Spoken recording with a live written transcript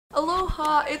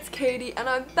Aloha, it's Katie and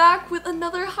I'm back with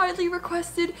another highly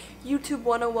requested YouTube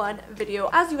 101 video.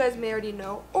 As you guys may already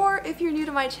know, or if you're new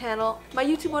to my channel, my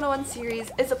YouTube 101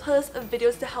 series is a playlist of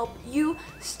videos to help you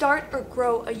start or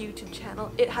grow a YouTube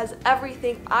channel. It has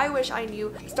everything I wish I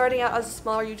knew starting out as a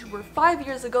smaller YouTuber 5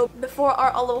 years ago before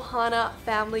our Alohana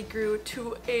family grew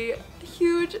to a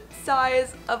huge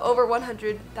size of over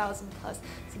 100,000 plus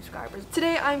subscribers.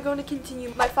 Today I'm going to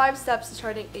continue my 5 steps to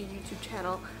starting a YouTube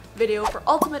channel video for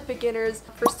ultimate beginners,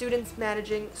 for students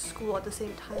managing school at the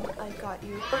same time I got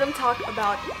you. We're going to talk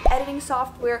about editing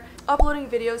software, uploading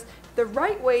videos the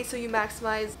right way so you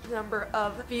maximize the number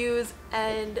of views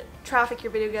and traffic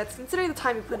your video gets considering the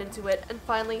time you put into it, and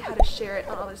finally how to share it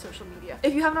on other social media.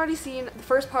 If you haven't already seen the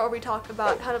first part where we talk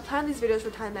about how to plan these videos for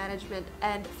time management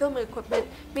and filming equipment,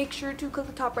 make sure to click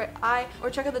the top right eye or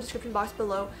check out the description box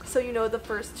below so you know the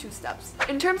first 2 steps.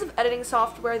 In terms of editing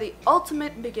software, the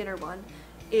ultimate beginner one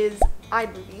is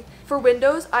iMovie. For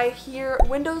Windows, I hear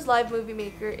Windows Live Movie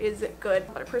Maker is good,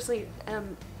 but I personally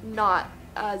am not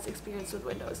as experienced with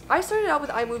Windows. I started out with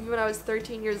iMovie when I was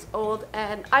 13 years old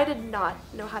and I did not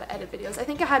know how to edit videos. I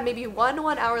think I had maybe one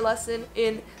 1-hour lesson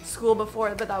in school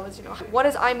before, but that was, what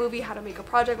is iMovie, how to make a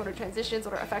project, what are transitions,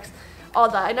 what are effects, all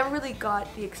that. I never really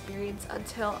got the experience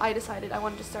until I decided I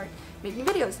wanted to start making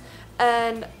videos.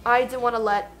 And I didn't want to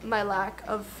let my lack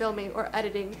of filming or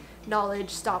editing knowledge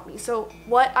stop me. So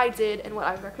what I did and what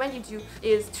I would recommend you do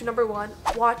is to, number 1,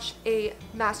 watch a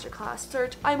masterclass.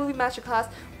 Search iMovie masterclass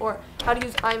or how to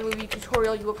use iMovie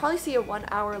tutorial. You will probably see a 1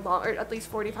 hour long, or at least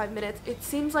 45 minutes. It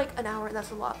seems like an hour and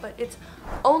that's a lot, but it's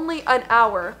only an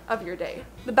hour of your day.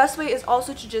 The best way is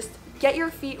also to just get your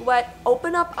feet wet,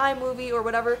 open up iMovie or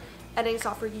whatever editing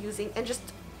software you're using, and just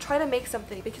try to make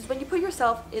something, because when you put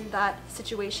yourself in that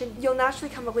situation, you'll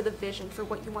naturally come up with a vision for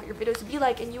what you want your video to be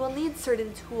like, and you will need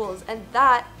certain tools, and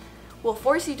that will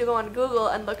force you to go on Google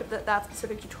and look at that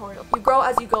specific tutorial. You grow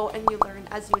as you go and you learn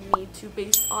as you need to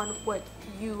based on what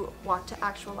you want to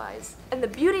actualize. And the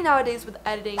beauty nowadays with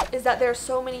editing is that there are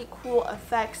so many cool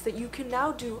effects that you can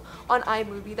now do on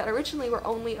iMovie that originally were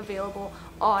only available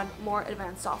on more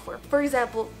advanced software. For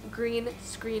example, green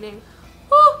screening.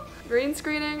 Green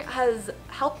screening has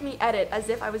helped me edit as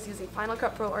if I was using Final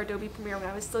Cut Pro or Adobe Premiere when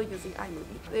I was still using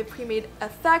iMovie. They pre-made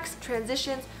effects,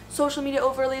 transitions, social media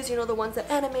overlays, the ones that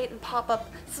animate and pop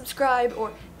up, subscribe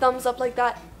or thumbs up like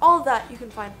that. All of that you can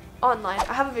find online.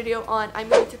 I have a video on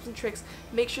iMovie tips and tricks.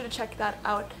 Make sure to check that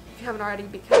out if you haven't already,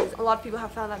 because a lot of people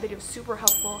have found that video super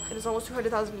helpful. It is almost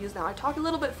 200,000 views now. I talk a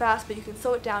little bit fast, but you can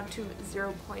slow it down to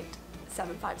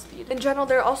 0.75 speed. In general,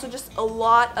 there are also just a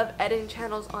lot of editing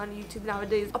channels on YouTube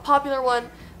nowadays. A popular one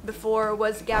before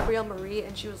was Gabrielle Marie,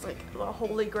 and she was like the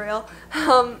holy grail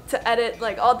to edit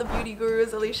like all the beauty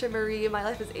gurus, Alicia Marie, My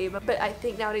Life as Ava. But I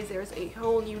think nowadays there's a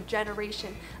whole new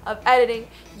generation of editing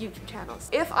YouTube channels.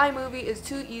 If iMovie is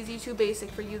too easy, too basic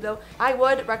for you though, I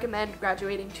would recommend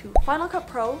graduating to Final Cut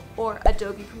Pro or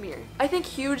Adobe Premiere. I think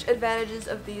huge advantages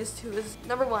of these two is,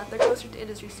 number 1, they're closer to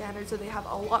industry standards, so they have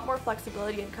a lot more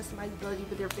flexibility and customizability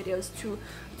with their videos to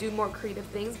do more creative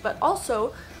things, but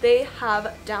also they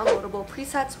have downloadable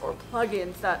presets or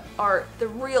plugins that are the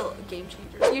real game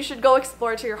changers. You should go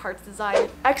explore to your heart's desire.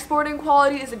 Exporting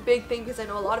quality is a big thing because I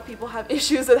know a lot of people have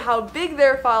issues with how big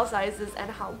their file size is and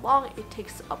how long it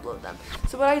takes to upload them.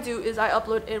 So what I do is I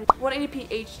upload in 1080p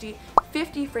HD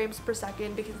 50 frames per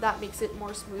second because that makes it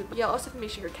more smooth. You also have to make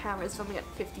sure your camera is filming at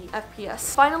 50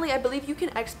 FPS. Finally, I believe you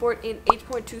can export in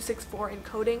H.264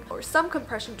 encoding or some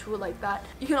compression tool like that.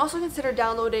 You can also consider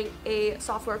downloading a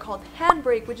software called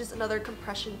Handbrake, which is another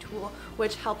compression tool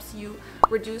which helps you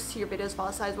reduce your video's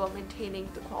file size while maintaining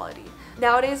the quality.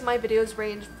 Nowadays, my videos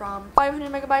range from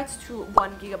 500 megabytes to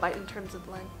 1 gigabyte in terms of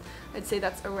length. I'd say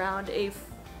that's around a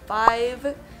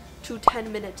 5 to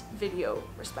 10-minute video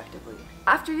respectively.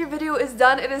 After your video is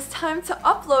done, it is time to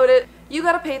upload it. You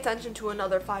gotta pay attention to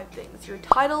another 5 things: your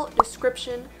title,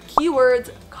 description,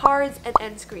 keywords, cards, and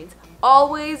end screens.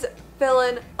 Always fill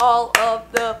in all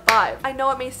of the 5. I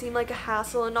know it may seem like a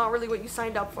hassle and not really what you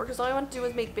signed up for, because all you want to do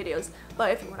is make videos,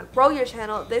 but if you want to grow your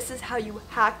channel, this is how you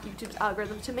hack YouTube's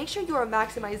algorithm to make sure you are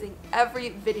maximizing every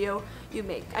video you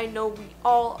make. I know we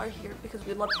all are here because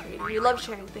we love creating, we love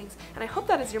sharing things, and I hope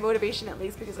that is your motivation at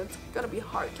least, because it's gonna be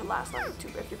hard to last on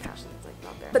YouTube if your passion is like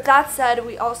not there. But that said,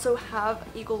 we also have an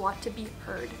equal want to be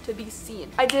heard, to be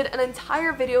seen. I did an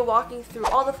entire video walking through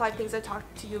all the 5 things I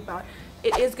talked to you about.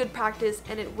 It is good practice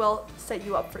and it will set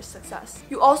you up for success.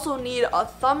 You also need a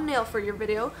thumbnail for your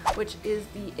video, which is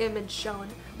the image shown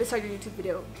beside your YouTube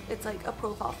video. It's like a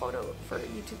profile photo for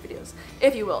YouTube videos,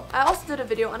 if you will. I also did a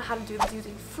video on how to do this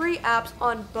using free apps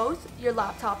on both your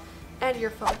laptop and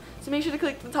your phone. So make sure to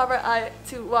click the top right eye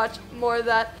to watch more of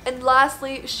that. And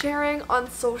lastly, sharing on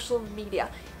social media.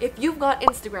 If you've got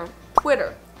Instagram,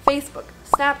 Twitter, Facebook,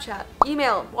 Snapchat,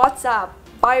 email, WhatsApp,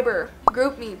 Viber,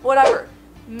 GroupMe, whatever,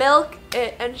 milk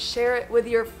it and share it with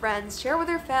your friends. Share it with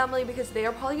your family, because they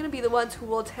are probably going to be the ones who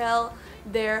will tell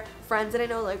their friends. And I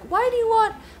know, like, why do you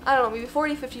want, I don't know, maybe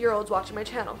 40, 50-year-olds watching my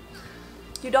channel?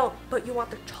 You don't, but you want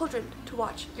their children to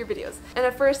watch your videos. And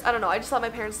at first, I don't know, I just let my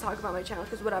parents talk about my channel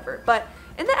because whatever. But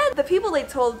in the end, the people they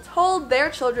told their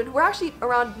children who were actually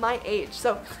around my age.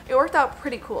 So it worked out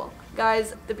pretty cool.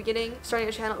 Guys, the beginning, starting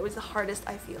a channel, was the hardest,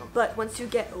 I feel. But once you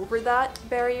get over that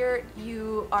barrier,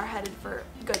 you are headed for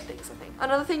good things, I think.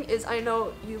 Another thing is, I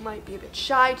know you might be a bit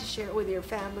shy to share it with your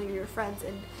family or your friends,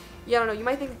 and I don't know, you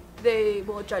might think they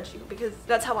will judge you, because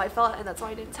that's how I felt and that's why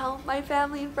I didn't tell my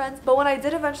family and friends. But when I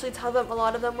did eventually tell them, a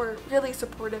lot of them were really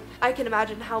supportive. I can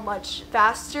imagine how much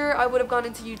faster I would have gone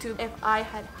into YouTube if I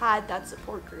had had that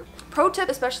support group. Pro tip,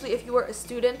 especially if you are a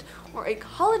student or a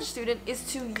college student, is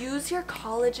to use your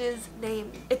college's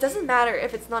name. It doesn't matter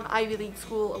if it's not an Ivy League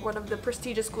school or one of the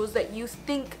prestigious schools that you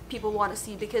think people want to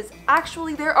see, because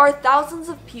actually there are thousands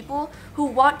of people who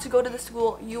want to go to the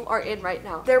school you are in right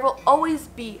now. There will always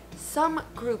be some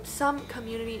group, some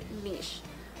community niche,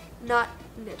 not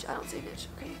niche, I don't say niche,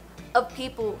 okay, of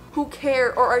people who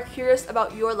care or are curious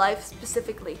about your life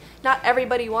specifically. Not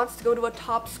everybody wants to go to a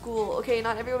top school, okay?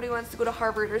 Not everybody wants to go to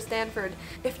Harvard or Stanford.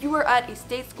 If you are at a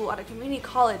state school, at a community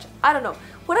college, I don't know,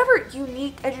 whatever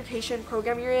unique education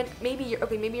program you're in, maybe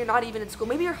you're not even in school,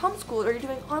 maybe you're homeschooled or you're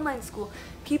doing online school,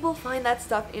 people find that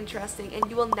stuff interesting and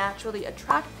you will naturally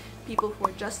attract people who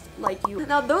are just like you.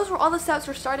 Now those were all the steps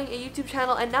for starting a YouTube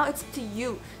channel, and now it's up to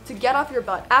you to get off your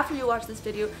butt after you watch this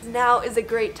video. Now is a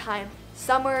great time.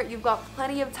 Summer, you've got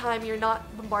plenty of time, you're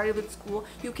not bombarded with school,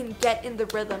 you can get in the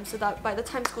rhythm so that by the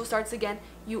time school starts again,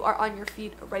 you are on your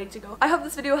feet, ready to go. I hope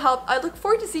this video helped. I look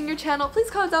forward to seeing your channel. Please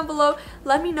comment down below.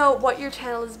 Let me know what your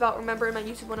channel is about. Remember, in my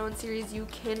YouTube 101 series, you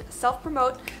can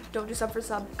self-promote. Don't do sub for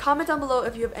sub. Comment down below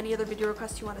if you have any other video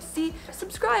requests you want to see.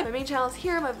 Subscribe. My main channel is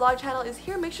here. My vlog channel is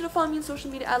here. Make sure to follow me on social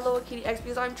media at LoaKatieX,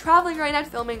 because I'm traveling right now,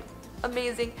 filming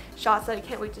amazing shots that I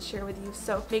can't wait to share with you.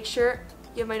 So make sure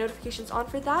you have my notifications on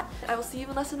for that. I will see you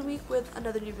in less than a week with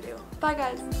another new video. Bye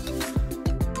guys!